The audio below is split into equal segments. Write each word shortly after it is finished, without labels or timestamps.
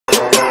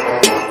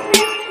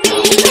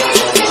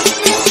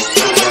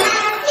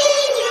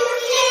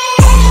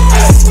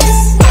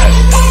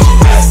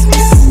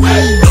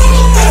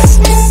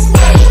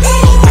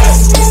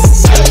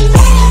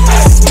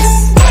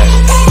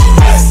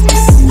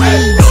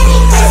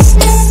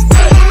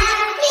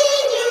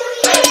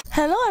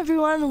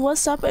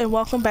what's up and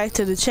welcome back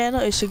to the channel.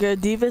 It's your girl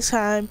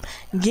Saphire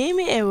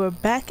Gamez and we're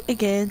back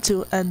again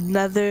to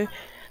another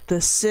The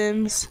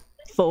Sims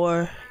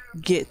 4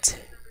 Get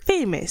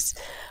Famous.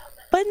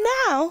 But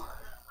now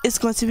it's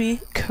going to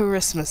be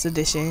Christmas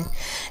edition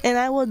and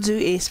I will do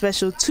a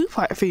special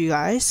two-part for you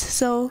guys.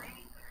 So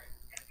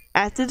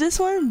after this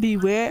one,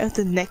 beware of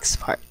the next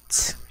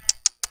part.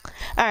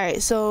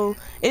 Alright, so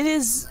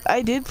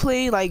I did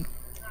play like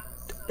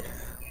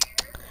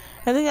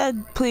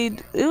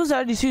it was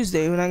already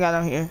Tuesday when I got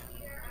on here.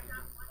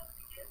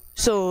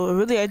 So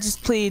really I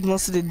just played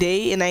most of the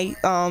day and I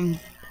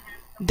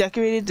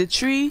decorated the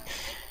tree.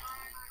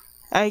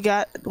 I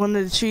got one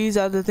of the trees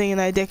out of the thing and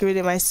I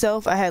decorated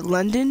myself. I had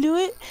London do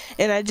it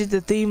and I did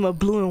the theme of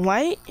blue and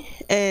white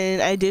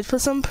and I did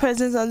put some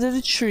presents under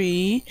the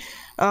tree.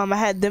 I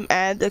had them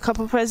add a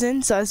couple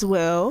presents as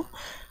well.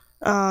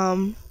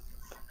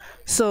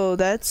 So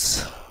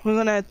we're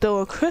gonna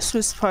throw a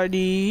Christmas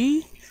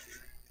party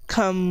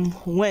come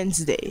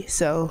Wednesday,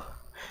 so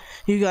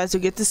you guys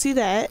will get to see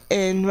that.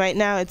 And right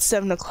now it's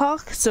 7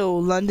 o'clock, so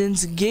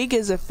London's gig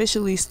is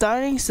officially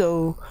starting,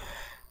 so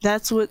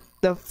that's what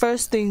the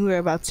first thing we're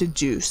about to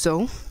do.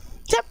 So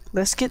yep,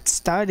 let's get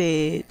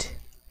started.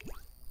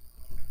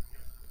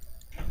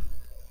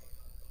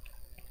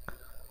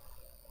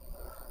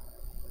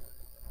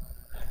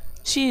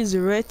 She is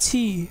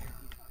ready.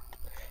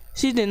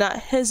 She did not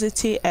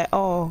hesitate at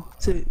all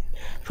to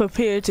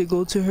prepare to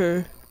go to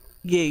her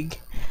gig.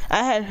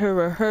 I had her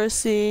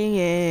rehearsing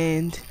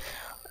and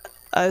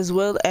as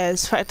well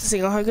as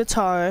practicing on her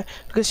guitar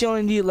because she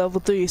only needed level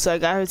 3, so I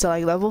got her to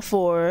like level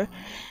 4.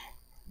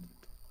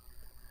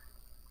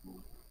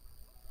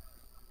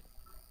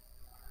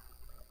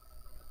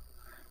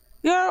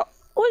 Girl,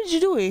 what are you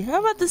doing?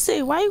 I'm about to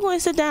say, why are you going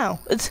to sit down?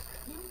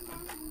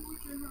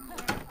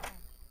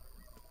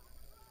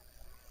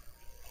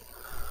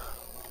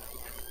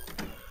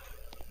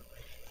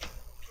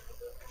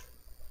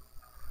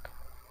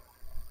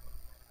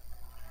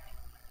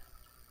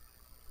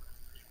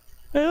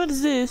 Hey, what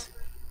is this?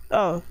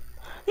 Oh,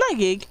 not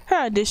gig,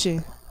 her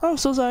audition. I'm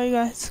so sorry,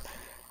 guys.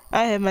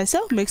 I have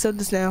myself mixed up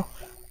this now.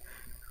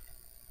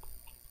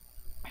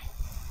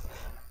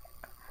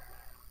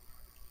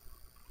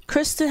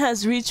 Kristen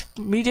has reached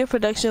media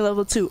production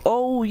level 2.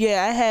 Oh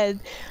yeah, I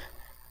had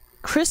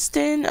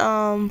Kristen.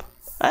 I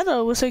thought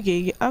it was her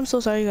gig. I'm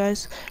so sorry,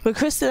 guys. But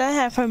Kristen, I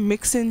have her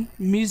mixing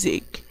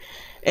music,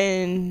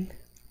 and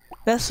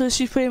that's what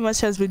she pretty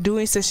much has been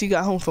doing since she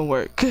got home from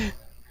work.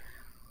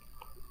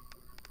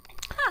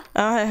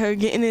 I had her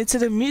getting into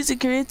the music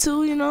career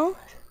too, you know.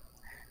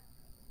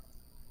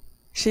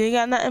 She ain't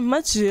got nothing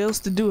much else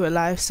to do in her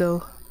life,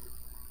 so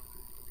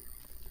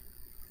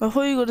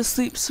before you go to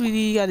sleep, sweetie,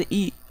 you gotta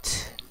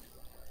eat.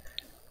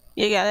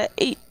 You gotta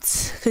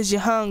eat, cause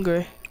you're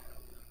hungry.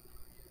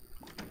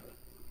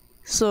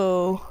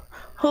 So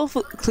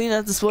hopefully clean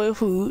out the spoiled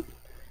food.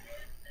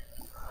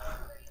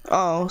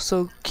 Oh,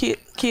 so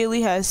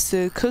Kaylee has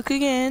to cook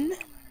again.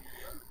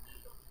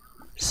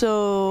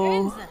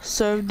 So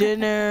serve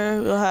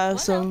dinner. We'll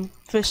have some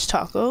fish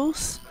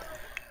tacos.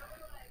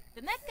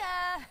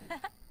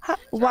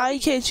 Why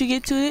can't you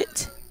get to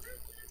it?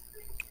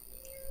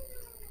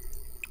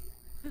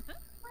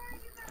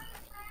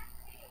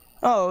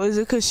 Oh, is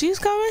it cause she's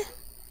coming?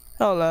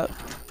 Hold up.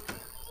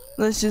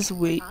 Let's just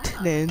wait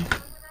then.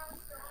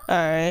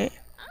 Alright.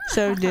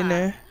 Serve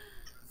dinner.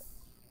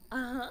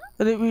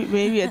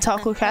 Maybe a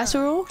taco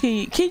casserole?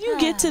 Can you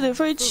get to the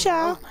fridge,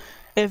 child?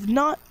 If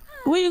not,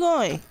 where you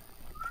going?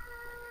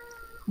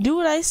 Do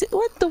what I say.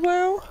 What the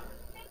world?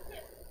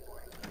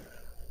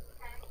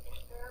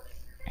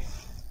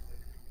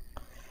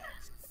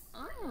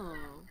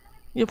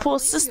 Your poor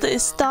sister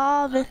is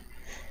starving.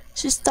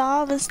 She's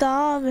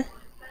starving.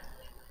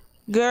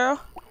 Girl.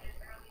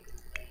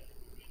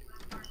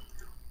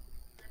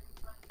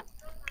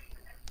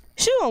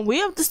 She went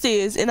way up the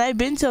stairs and I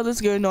been tell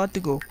this girl not to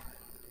go.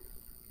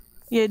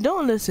 Yeah,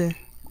 don't listen.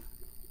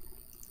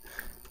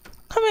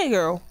 Come here,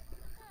 girl.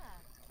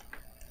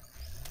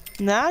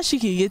 Now she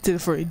can get to the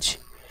fridge.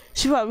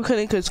 She probably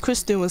couldn't because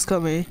Kristen was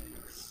coming.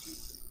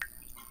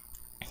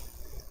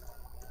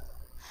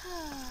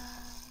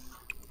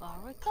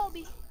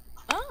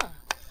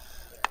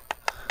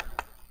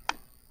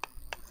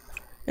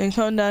 And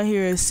come down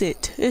here and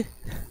sit.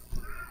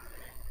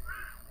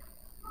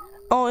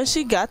 Oh, and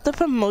she got the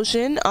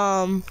promotion.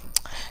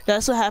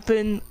 That's what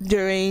happened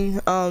during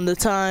the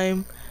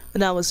time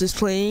when I was just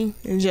playing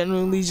and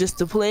generally just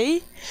to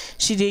play.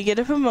 She did get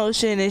a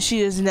promotion and she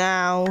is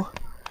now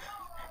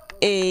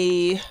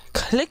a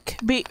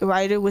clickbait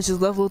writer, which is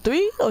level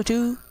 3 or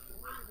 2?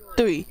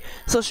 3.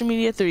 Social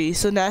media 3.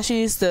 So now she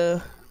needs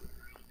to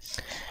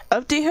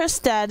update her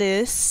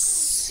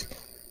status.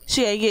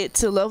 She gotta get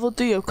to level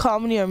 3 of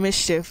comedy or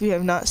mischief. We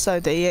have not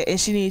started that yet, and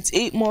she needs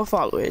 8 more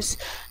followers.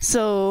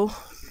 So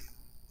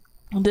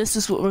this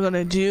is what we're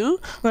gonna do.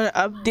 We're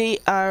gonna update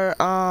our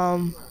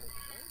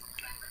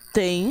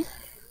thing,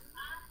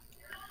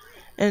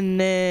 and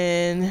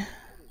then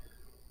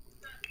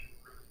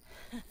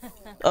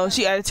oh,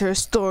 she added to her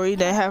story.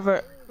 Then have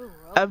her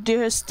update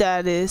her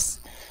status,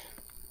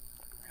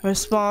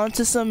 respond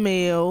to some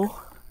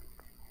mail,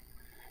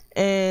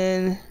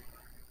 and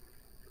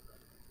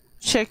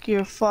check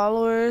your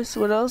followers.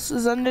 What else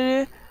is under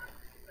there?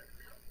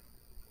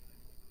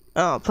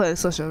 Oh, play a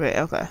social event.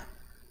 Okay.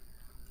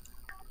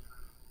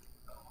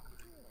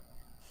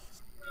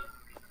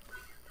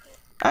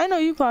 I know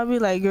you probably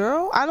like,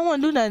 girl, I don't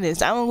want to do none of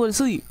this. I want to go to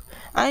sleep.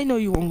 I know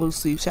you won't go to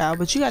sleep, child,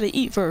 but you gotta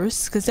eat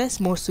first, because that's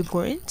most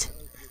important.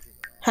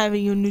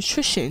 Having your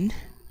nutrition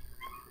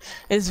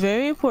is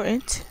very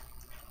important.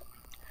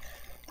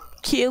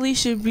 Kaylee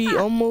should be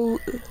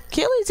almost...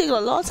 Kaylee taking a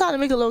long time to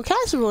make a little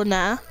casserole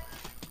now.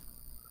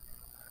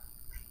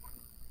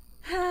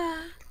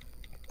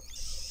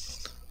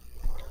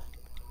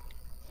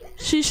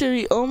 She should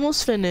be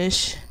almost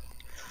finished.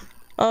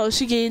 Oh,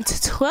 she gained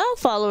 12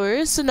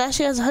 followers, so now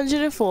she has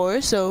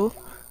 104, so...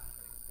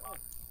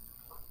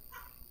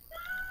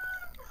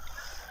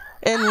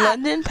 And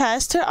London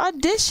passed her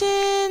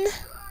audition.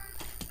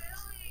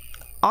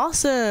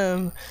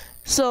 Awesome.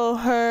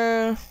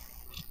 So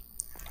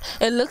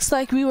it looks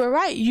like we were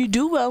right. You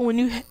do well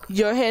when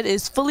your head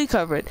is fully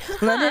covered.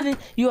 London,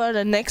 you are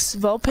the next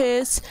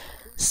Vulpes,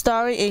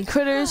 starring in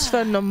Critters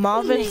from the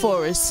Marvin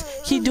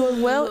Forest. Keep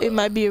doing well. It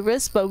might be a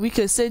risk, but we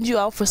could send you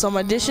out for some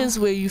auditions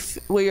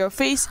where your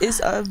face is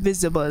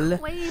invisible.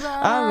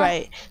 All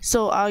right.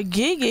 So our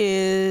gig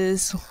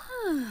is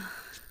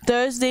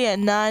Thursday at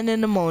 9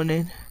 in the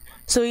morning.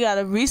 So we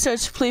gotta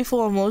research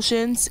playful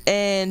emotions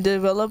and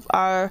develop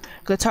our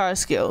guitar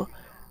skill.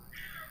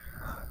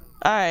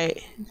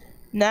 Alright.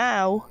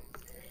 Now,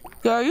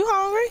 girl, are you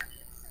hungry?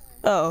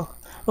 Oh.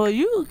 Well,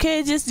 you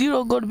can't just,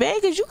 go to bed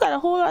because you got a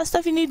whole lot of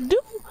stuff you need to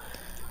do.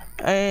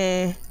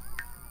 And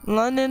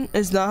London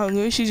is not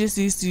hungry. She just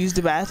needs to use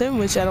the bathroom,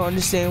 which I don't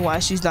understand why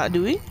she's not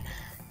doing.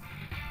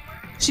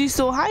 She's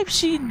so hyped,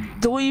 she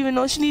don't even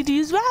know she needs to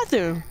use the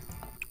bathroom.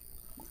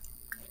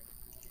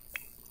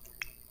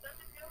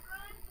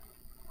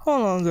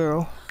 Hold on,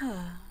 girl.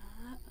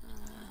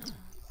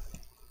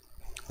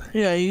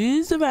 Yeah,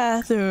 use the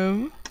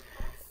bathroom.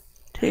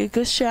 Take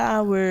a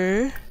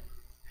shower.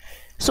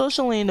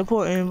 Social ain't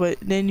important, but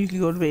then you can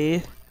go to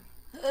bed.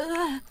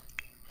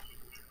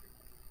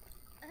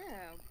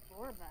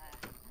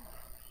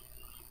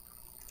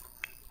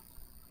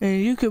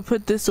 And you can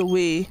put this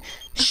away.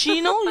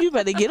 Shino, you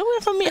better get away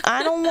from me.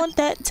 I don't want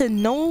that to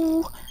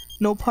no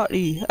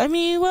party. I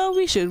mean, well,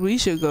 we should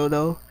go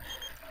though.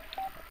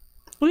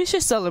 We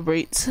should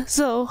celebrate.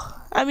 So,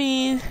 I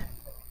mean,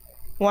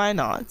 why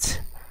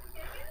not?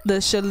 The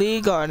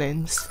Chalet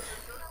Gardens.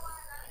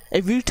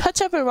 If you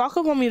touch up and rock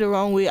up on me the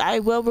wrong way, I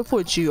will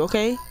report you,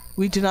 okay?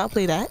 We do not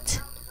play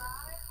that.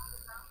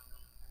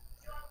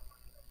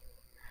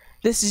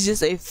 This is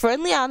just a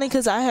friendly outing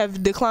because I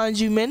have declined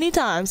you many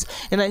times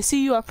and I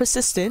see you are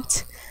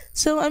persistent.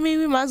 So, I mean,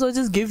 we might as well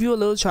just give you a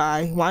little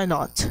try. Why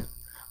not?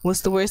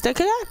 What's the worst that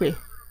could happen?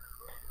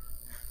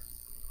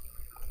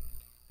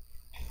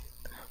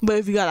 But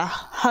if you got a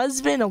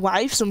husband, a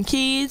wife, some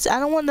kids,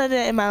 I don't want none of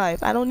that in my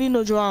life. I don't need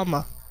no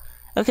drama.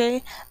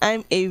 Okay?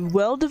 I'm a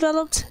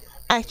well-developed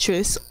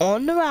actress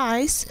on the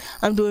rise.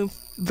 I'm doing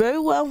very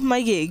well with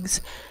my gigs.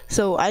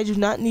 So I do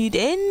not need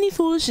any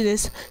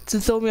foolishness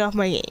to throw me off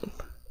my game.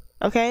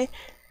 Okay?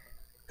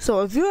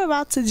 So if you're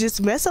about to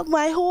just mess up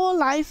my whole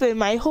life and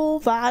my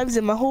whole vibes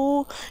and my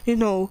whole,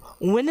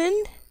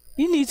 winning,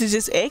 you need to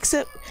just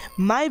accept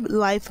my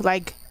life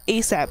like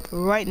ASAP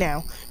right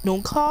now.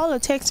 Don't call or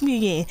text me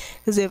again,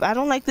 because if I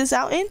don't like this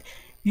outing,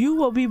 you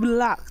will be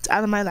blocked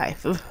out of my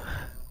life.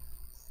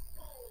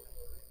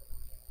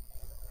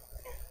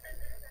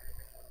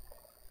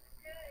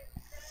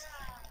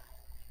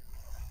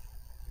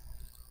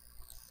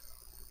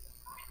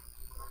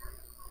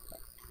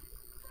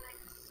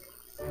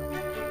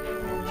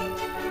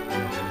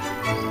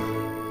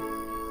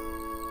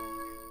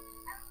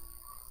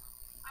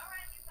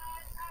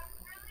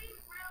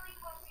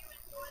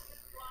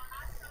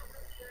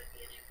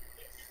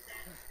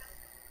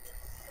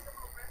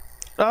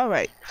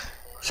 Alright,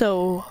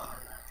 so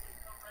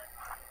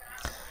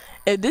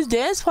if this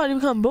dance party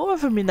become boring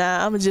for me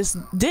now, I'ma just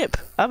dip.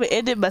 I'ma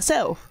end it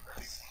myself.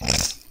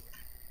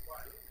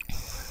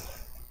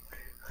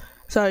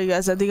 Sorry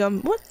guys, I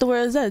think what the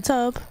word is that, a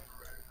tub?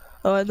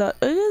 Oh, I thought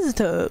it is a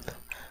tub.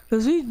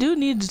 Because we do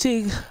need to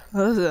take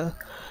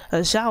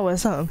a shower or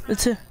something.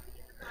 And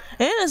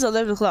it's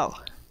 11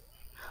 o'clock.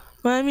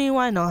 But I mean,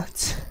 why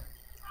not?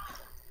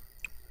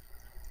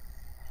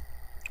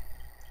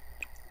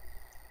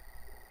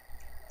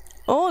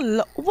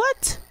 Oh,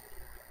 what?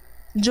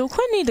 Joe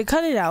Quinn need to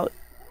cut it out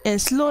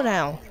and slow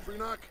down.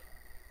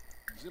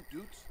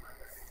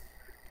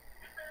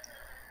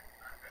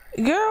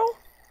 Girl,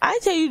 I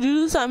tell you to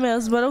do something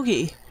else, but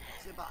okay.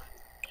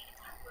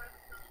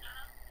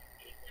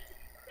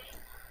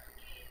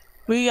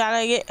 We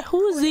gotta get,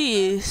 who's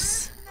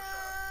this?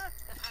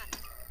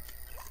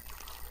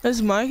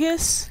 That's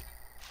Marcus?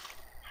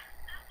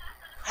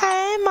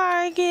 Hey,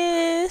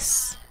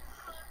 Marcus.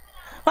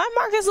 Why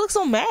Marcus look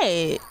so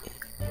mad?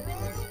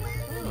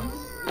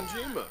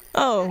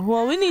 Oh,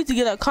 well, we need to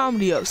get our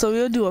comedy up, so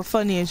we'll do a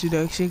funny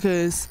introduction,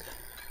 because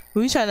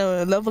We trying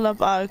to level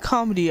up our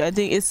comedy. I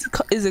think is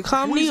it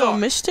comedy or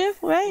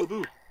mischief, right?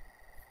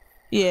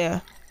 Yeah.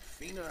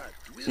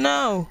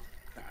 No.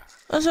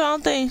 That's the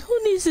wrong thing.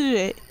 Who needs to do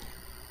that?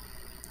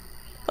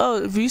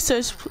 Oh,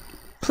 research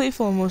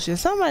playful emotion.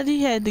 Somebody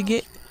had to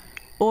get,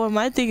 or am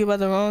I thinking about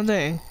the wrong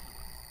thing?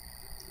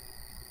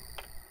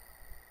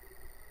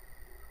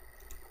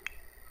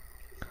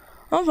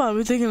 I'm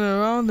probably thinking of the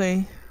wrong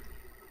thing.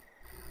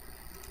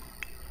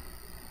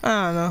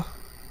 I don't know.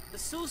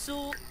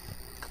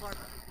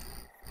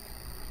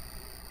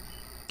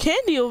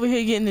 Candy over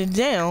here getting it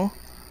down.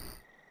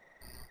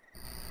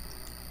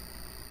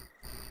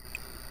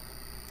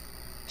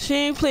 She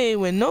ain't playing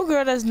with no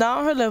girl that's not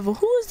on her level.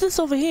 Who is this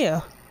over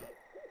here?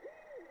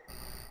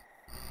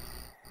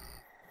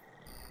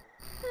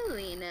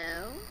 We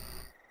know.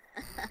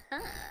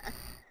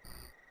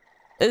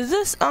 Is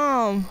this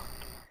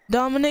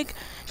Dominic?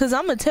 Cause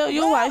I'm gonna tell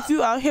your wife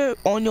you out here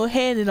on your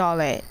head and all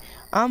that.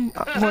 I'm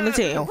gonna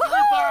tell.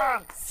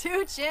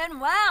 Suchin,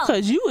 wow.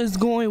 Cause you is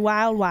going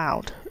wild,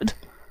 wild.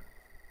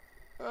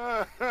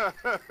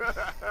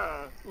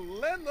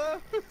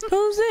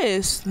 Who's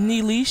this?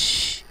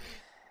 Neelish?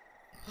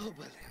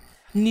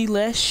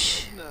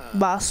 Neelesh?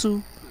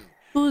 Basu?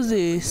 Who's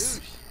this?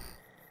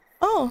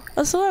 Oh,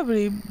 a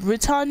celebrity.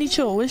 Ritani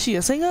Cho. Is she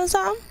a singer or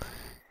something?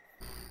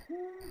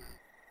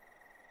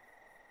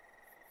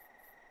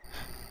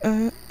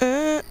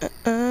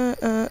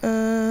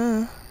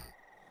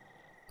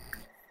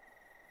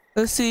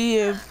 Let's see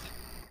if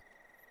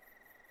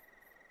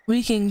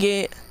we can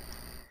get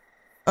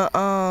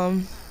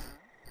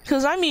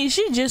cause I mean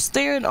she just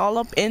staring all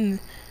up in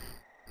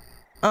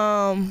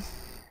the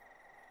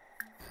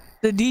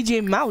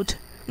DJ mouth.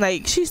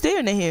 Like she's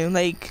staring at him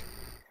like,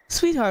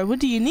 sweetheart, what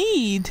do you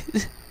need?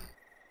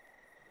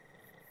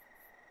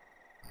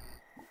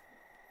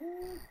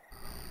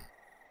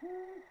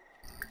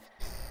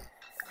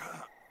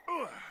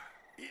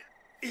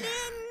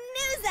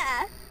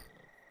 Nuza.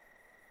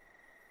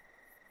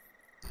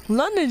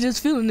 London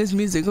just feeling this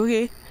music,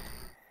 okay?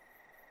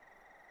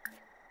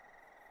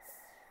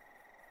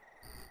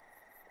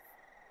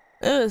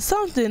 There was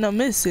something I'm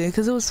missing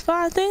because it was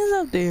 5 things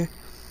up there.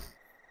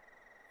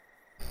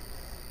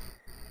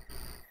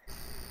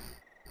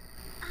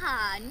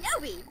 Ah,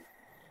 Nobi.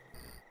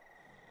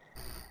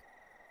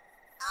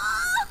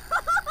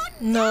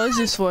 No, it's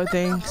just 4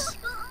 things.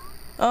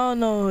 Oh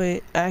no,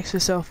 wait. Ask for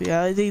selfie.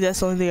 I think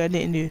that's the only thing I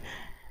didn't do.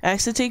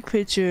 Ask to take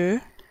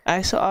picture.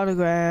 Ask for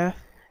autograph.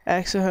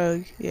 Ask for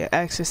hug. Yeah,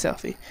 ask for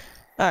selfie.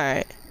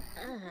 Alright.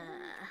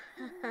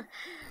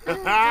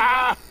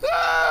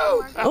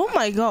 Oh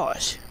my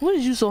gosh. What are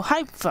you so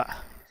hyped for?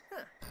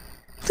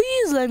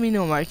 Please let me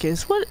know,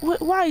 Marcus. Why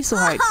are you so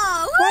hyped?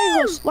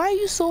 Why are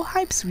you so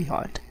hyped,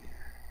 sweetheart?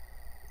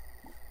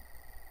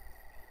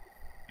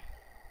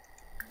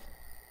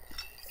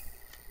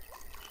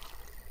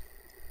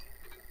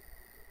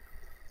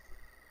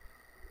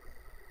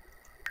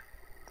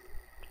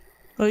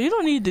 Oh, you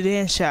don't need the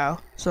dance show,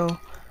 so.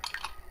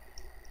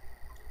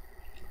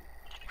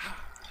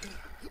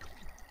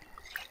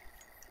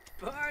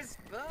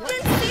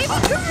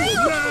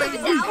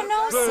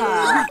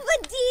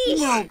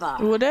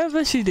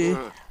 Whatever she did.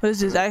 Was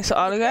just ask for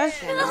autograph?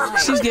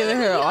 She's giving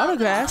her an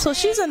autograph, so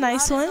she's a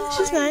nice one.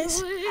 She's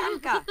nice.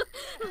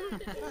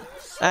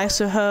 Ask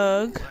for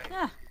hug.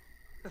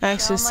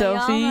 Ask for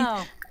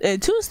selfie.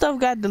 And 2 stuff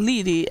got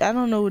deleted. I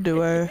don't know what they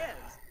were.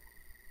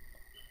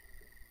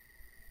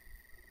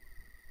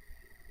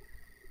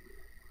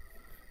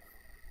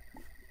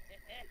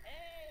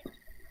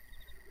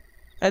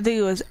 I think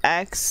it was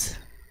Axe.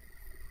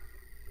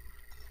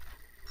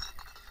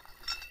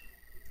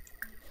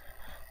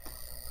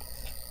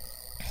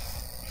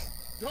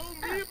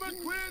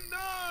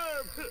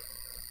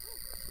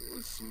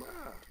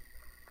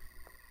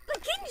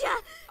 Bakinja!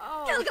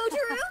 Galgo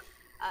Taru?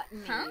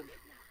 Huh?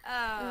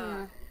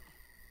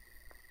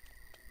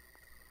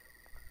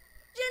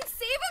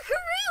 Jensiba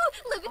Karu!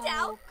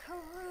 Libidao!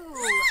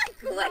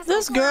 Karu!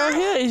 This girl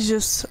here is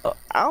just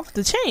off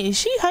the chain.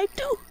 She hyped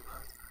too.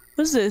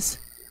 What's this?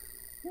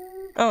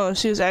 Oh,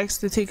 she was asked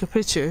to take a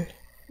picture.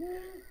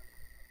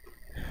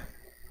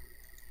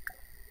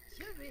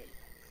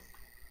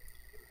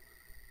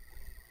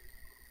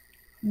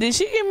 Did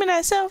she give me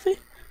that selfie?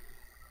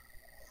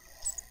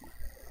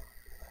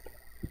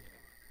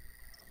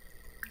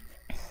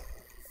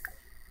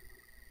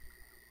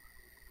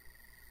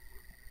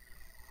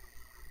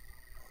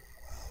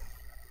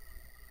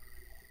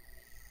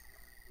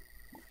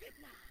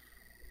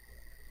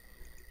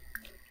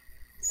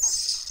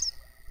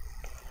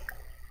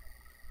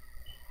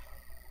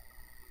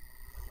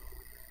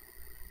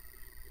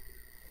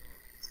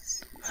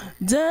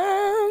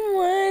 Dumb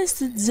ways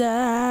to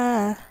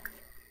die.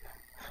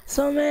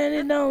 So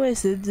many dumb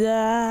ways to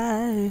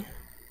die.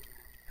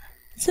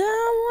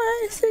 Dumb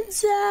ways to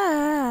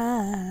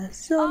die.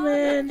 So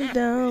many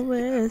dumb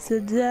ways to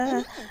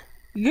die.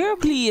 Girl,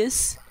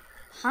 please.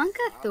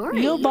 Honka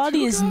Thori. Your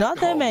body is not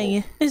that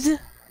banging. Is it?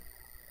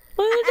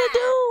 What did they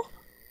do?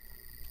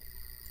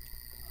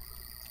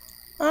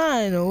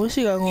 I don't know what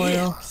she got going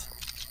on.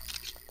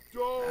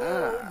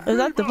 Is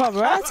that the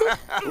paparazzi?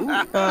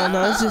 Oh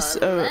no, it's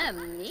just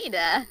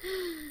Amita.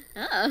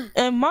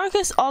 and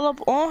Marcus all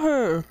up on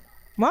her.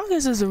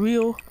 Marcus is a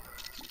real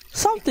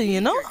something,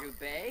 you know?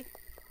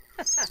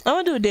 I'm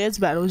gonna do a dance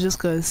battle just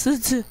cause.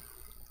 Let's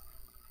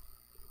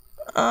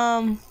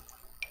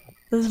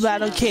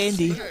battle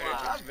Candy.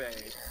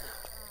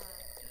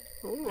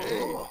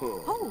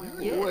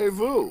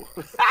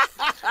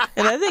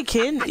 And I think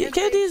Candy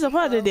is a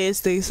part of the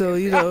dance thing, so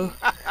you know,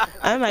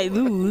 I might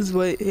lose,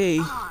 but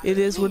hey, it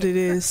is what it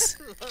is.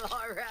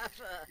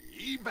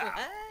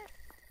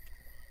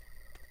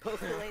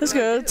 This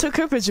girl took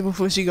her picture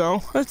before she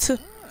gone.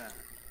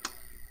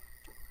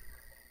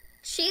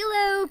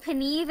 Chilo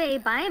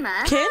Panive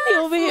Baima. Candy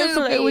over here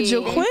flirting with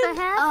your queen.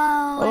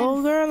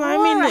 Oh, girl, I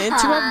mean to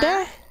interrupt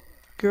that.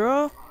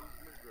 Girl.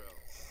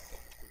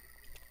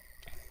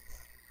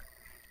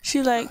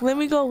 She like, let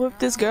me go whip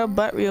this girl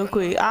butt real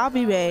quick. I'll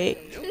be back.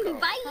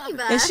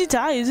 And she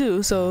tired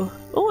too, so.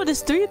 Oh,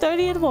 it's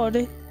 3:30 in the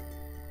morning.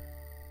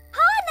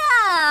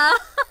 Hana!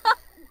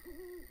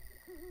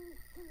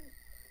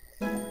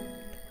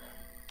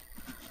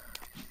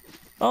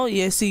 Oh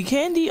yeah, see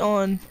Candy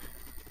on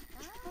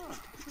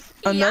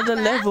another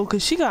level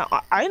because she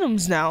got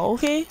items now,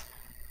 okay?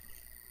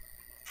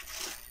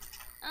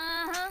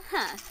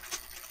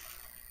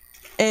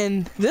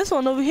 And this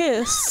one over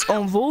here is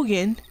on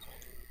Vogan.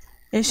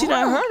 And she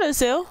done hurt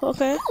herself,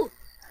 okay?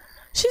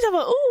 She's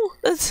about, ooh,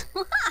 that's...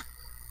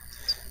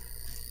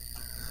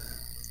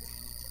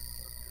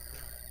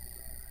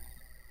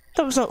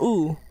 Tell me some,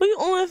 ooh. What you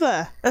oohing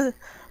for?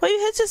 What you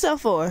hit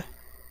yourself for?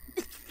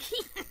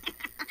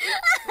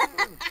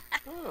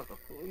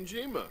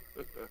 Njima.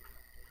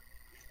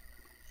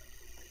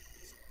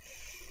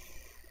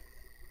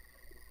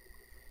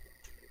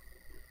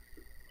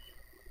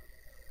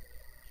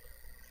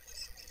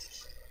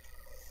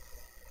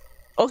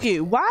 Okay,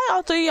 why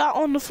are three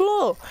y'all on the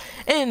floor?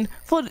 And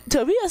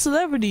to be a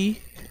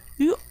celebrity,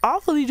 you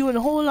awfully doing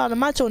a whole lot of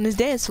macho on this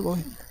dance floor.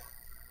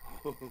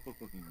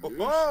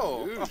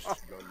 Whoa!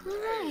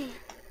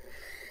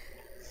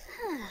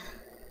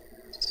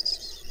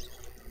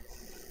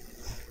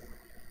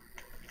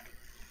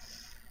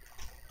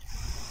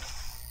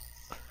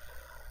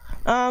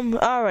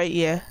 Alright,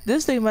 yeah.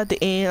 This thing about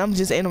to end. I'm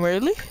just ending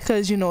early,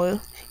 because, you know,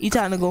 it's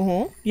time to go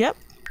home. Yep.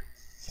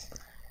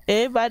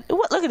 Everybody,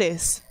 what? Look at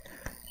this.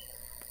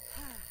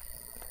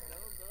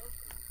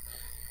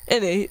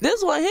 And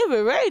this one here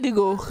been ready to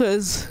go,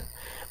 because...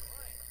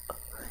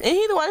 And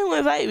he the one who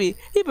invited me.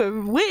 He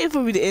been waiting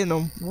for me to end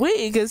him.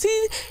 Waiting, because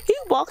he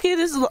walked in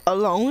this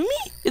along with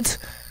me.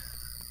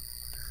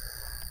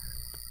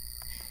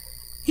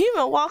 He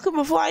been walking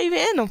before I even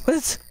end him.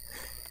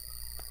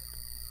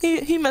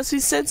 He must be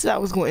sensed that I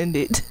was going to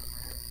end it.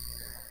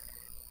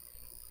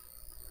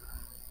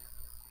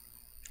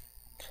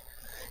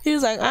 He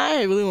was like, I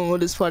ain't really want to go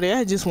to this party.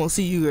 I just want to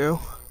see you, girl.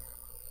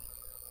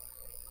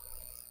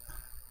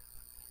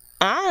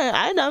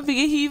 I don't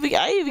forget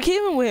I even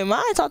came in with him.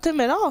 I ain't talked to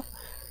him at all.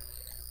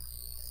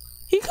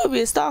 He could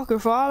be a stalker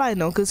for all I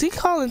know, because he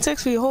call and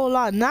text me a whole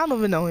lot and I don't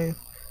even know him.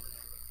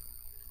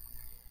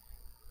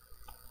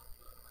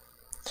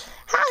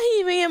 How he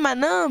even get my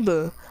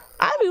number?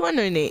 I be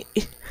wondering it.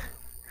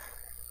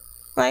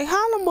 Like,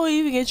 how the boy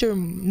even get your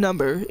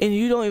number and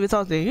you don't even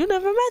talk to him? You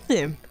never met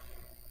them.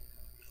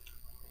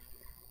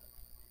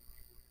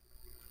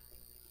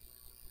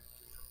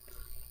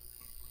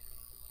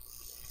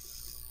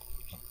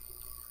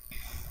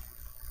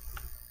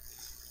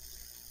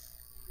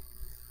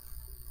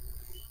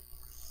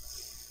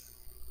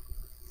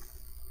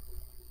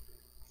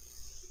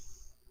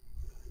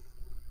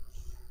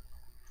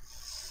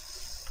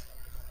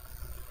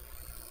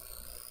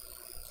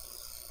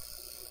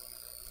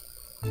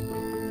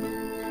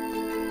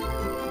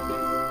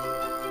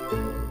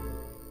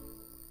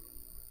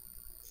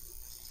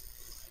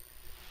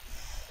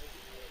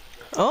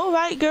 All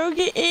right, girl,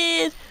 get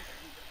in.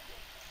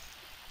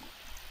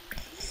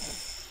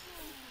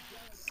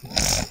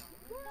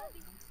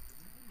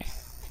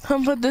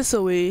 Come put this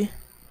away.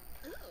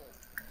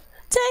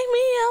 Take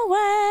me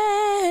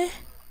away.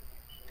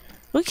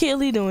 What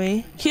Kaylee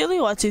doing? Kaylee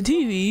watching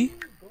TV.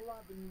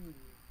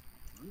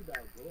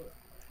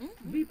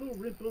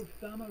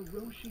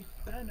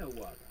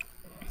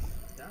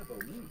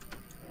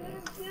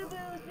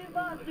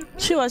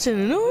 She watching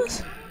the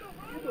news?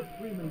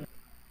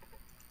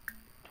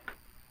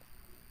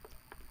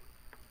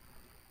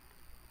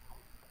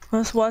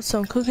 Let's watch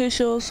some cooking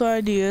shows for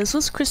ideas.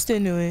 What's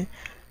Kristen doing?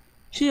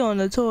 She on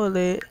the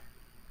toilet.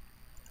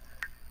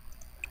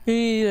 You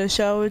need a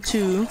shower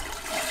too.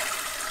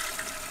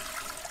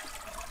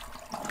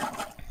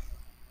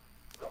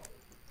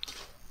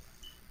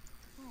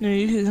 Now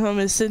you can come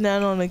and sit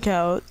down on the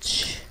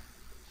couch.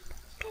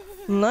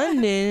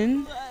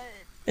 London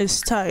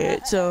is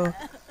tired, so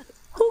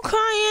who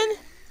crying?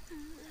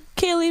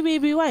 Kaylee,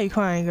 baby, why you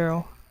crying,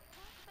 girl?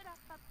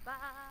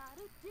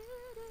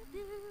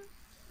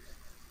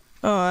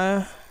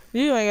 Oh,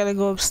 you ain't gotta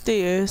go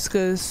upstairs,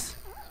 cause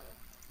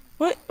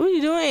what are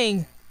you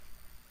doing?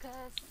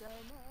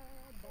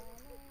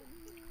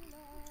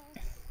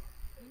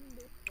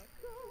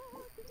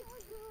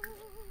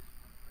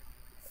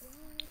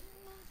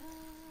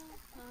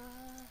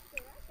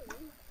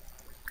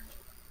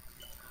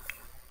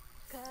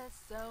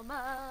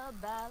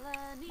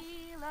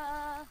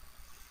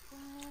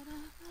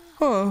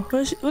 Huh?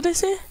 What they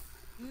say?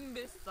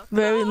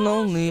 Very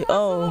lonely.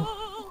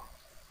 Oh.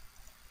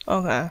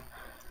 Okay.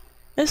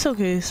 It's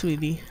okay,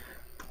 sweetie.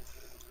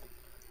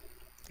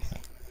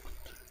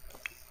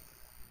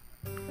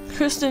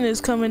 Kristen is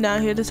coming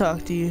down here to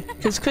talk to you.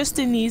 Because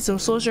Kristen needs some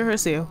social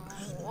herself.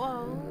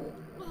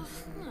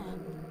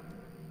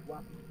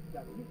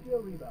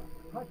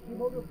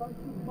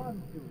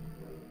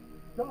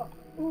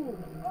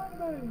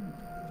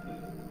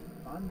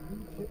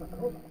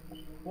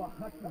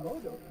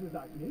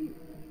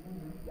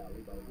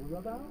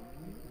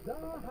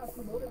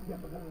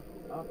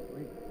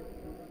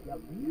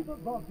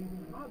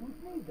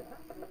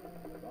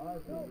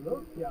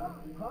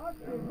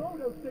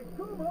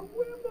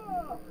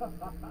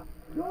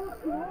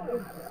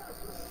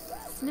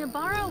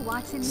 Nabara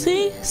watching.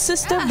 See?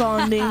 Sister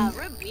bonding.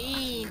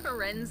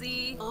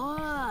 Karenzi.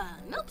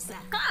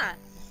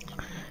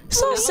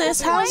 So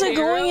sis, how's it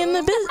going in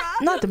the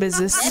not the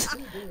business,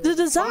 the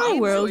design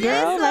world,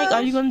 girl? Like,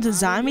 are you gonna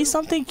design me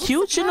something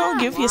cute? You know,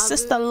 give your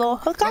sister a little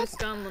hookup.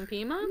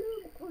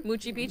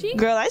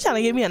 Girl, I trying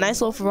to give me a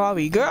nice little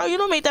Ferrari. Girl, you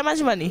don't make that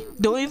much money.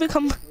 Don't even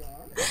come.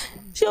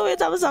 She always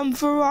talking some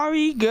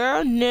Ferrari,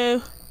 girl.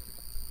 No,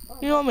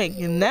 you don't make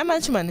that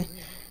much money.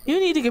 You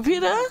need a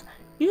computer.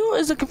 You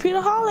is a computer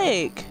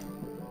holic.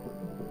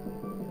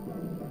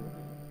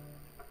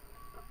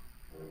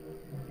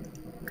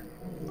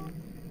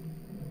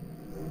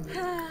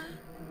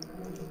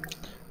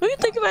 Where you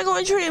think about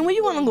going train? Where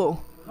you wanna go?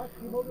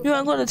 You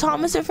wanna go to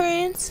Thomas and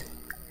Friends?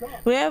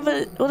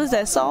 Wherever, what is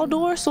that? Soul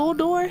Door?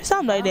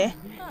 Something like that.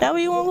 That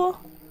where you wanna go?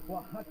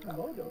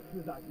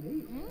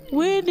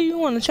 Where do you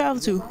wanna travel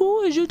to?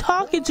 Who is you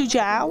talking to,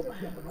 child?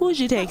 Who is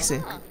you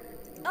texting?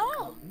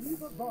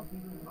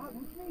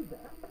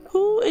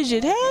 Who is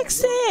you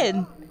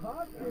texting?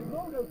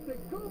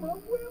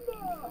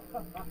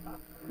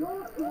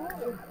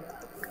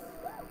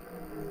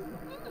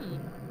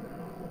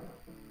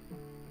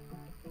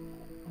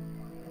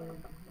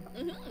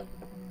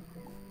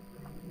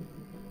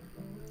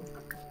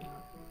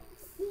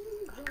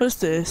 What's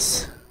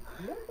this?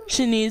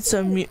 She needs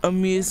some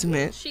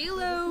amusement.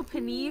 Shilo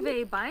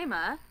Panive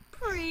Baima.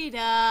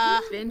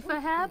 Prida.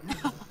 Binfahab.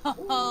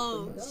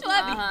 Oh,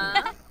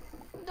 Schwabi.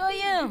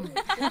 Doyum.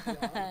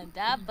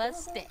 Da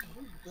buste.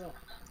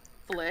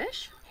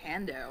 Flish.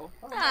 Hando.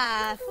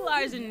 Ah,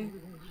 Flars and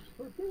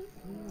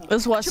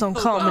Let's watch some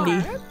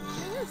comedy.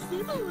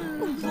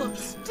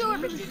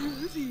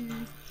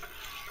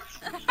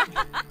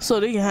 So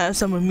they can have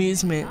some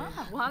amusement.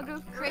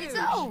 Wago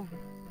Crazo.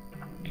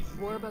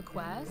 Warba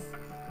Quest.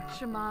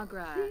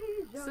 Shamagra.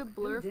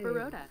 Sublur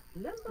Baroda.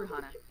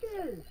 Bruhana.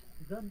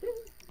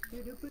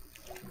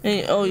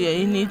 And, oh yeah,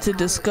 you need to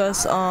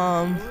discuss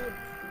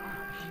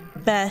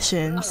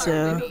fashion.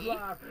 So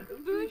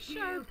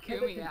Bushar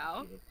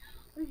Kumiao.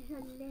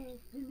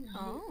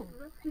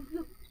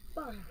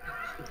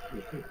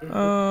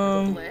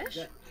 Oh. Flish.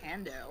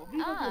 Hando.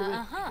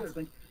 Uh-huh.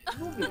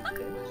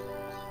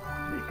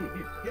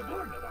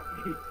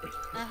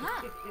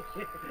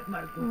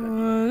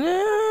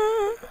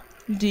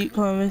 Deep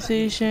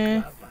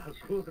conversation.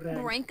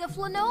 Branka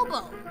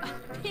Flanobo.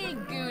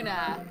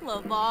 Piguna.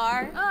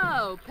 Lavar.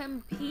 Oh,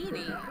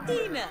 Pimpini.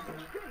 Dina.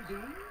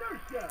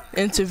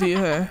 Interview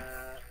her.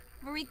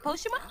 Marik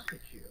Poshima.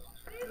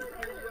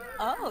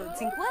 Oh,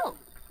 Tinkwell.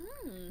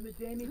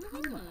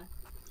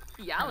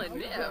 Yalla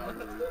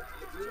Nim.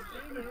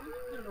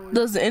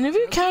 Does the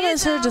interview count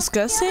as her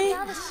discussing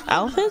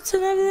outfits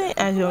and everything?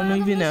 I don't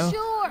even know.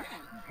 Sure.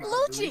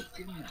 Lucci.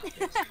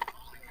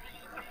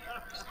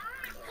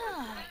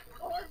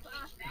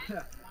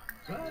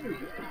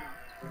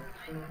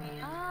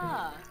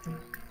 Ah.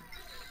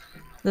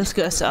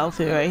 Discuss the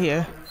outfit right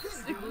here.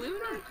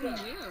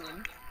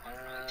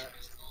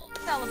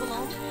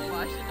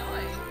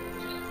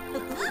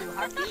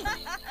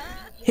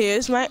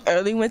 Here's my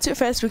early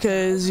Winterfest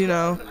because, you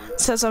know,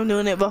 since I'm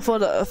doing it before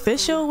the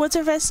official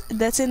Winterfest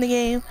that's in the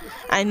game,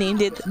 I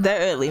named it the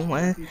early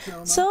one.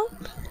 So,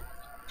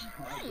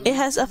 it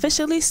has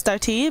officially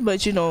started,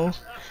 but you know,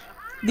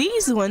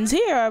 these ones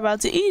here are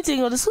about to eat and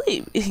go to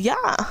sleep.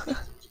 Yeah.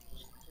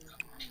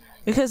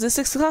 Because it's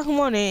 6 o'clock in the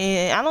morning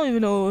and I don't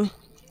even know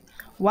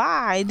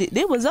why.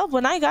 They was up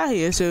when I got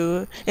here,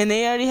 so, and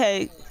they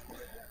already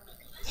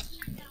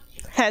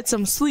had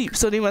some sleep,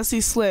 so they must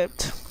have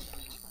slept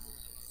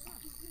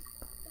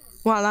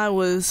while I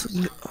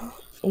was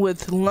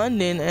with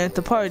London at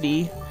the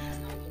party.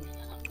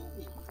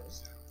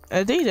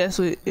 I think that's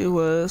what it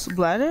was.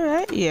 Bladder,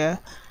 right? Yeah.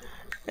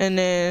 And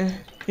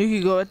then you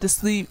could go to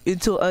sleep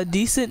until a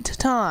decent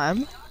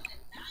time.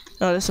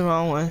 Oh, that's the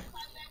wrong one.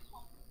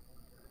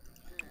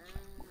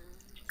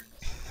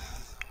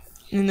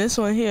 And this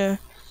one here.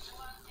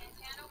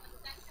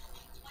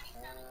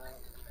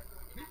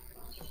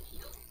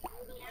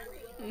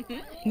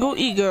 Go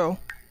eat, girl.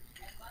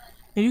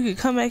 And you can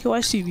come back and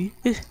watch TV.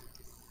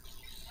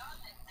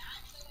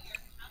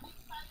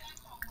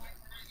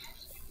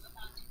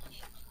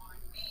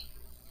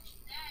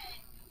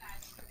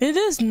 It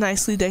is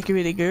nicely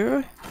decorated,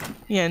 girl.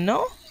 Yeah,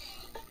 no?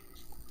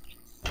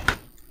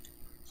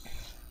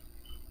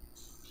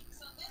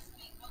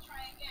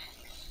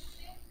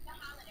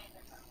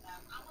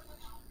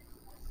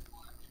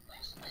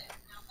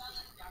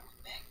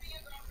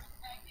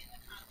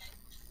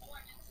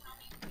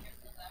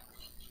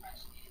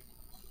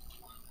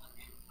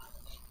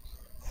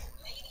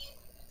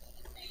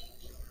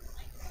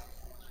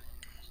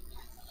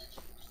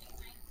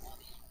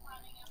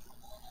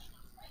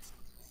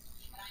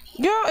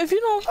 Girl, if you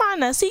don't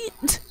find a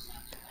seat,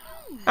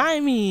 I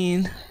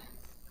mean...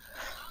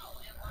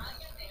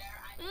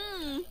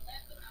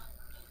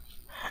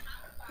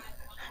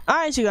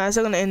 Alright, you guys,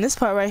 I'm going to end this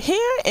part right here,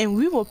 and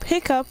we will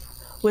pick up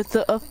with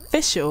the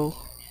official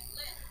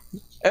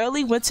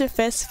early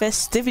Winterfest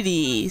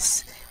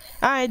festivities.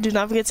 Alright, do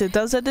not forget to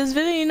thumbs up this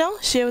video, you know,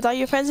 share with all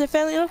your friends and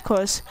family, and of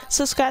course,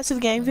 subscribe to the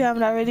game if you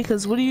haven't already,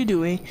 because what are you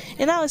doing?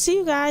 And I will see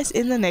you guys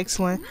in the next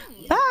one.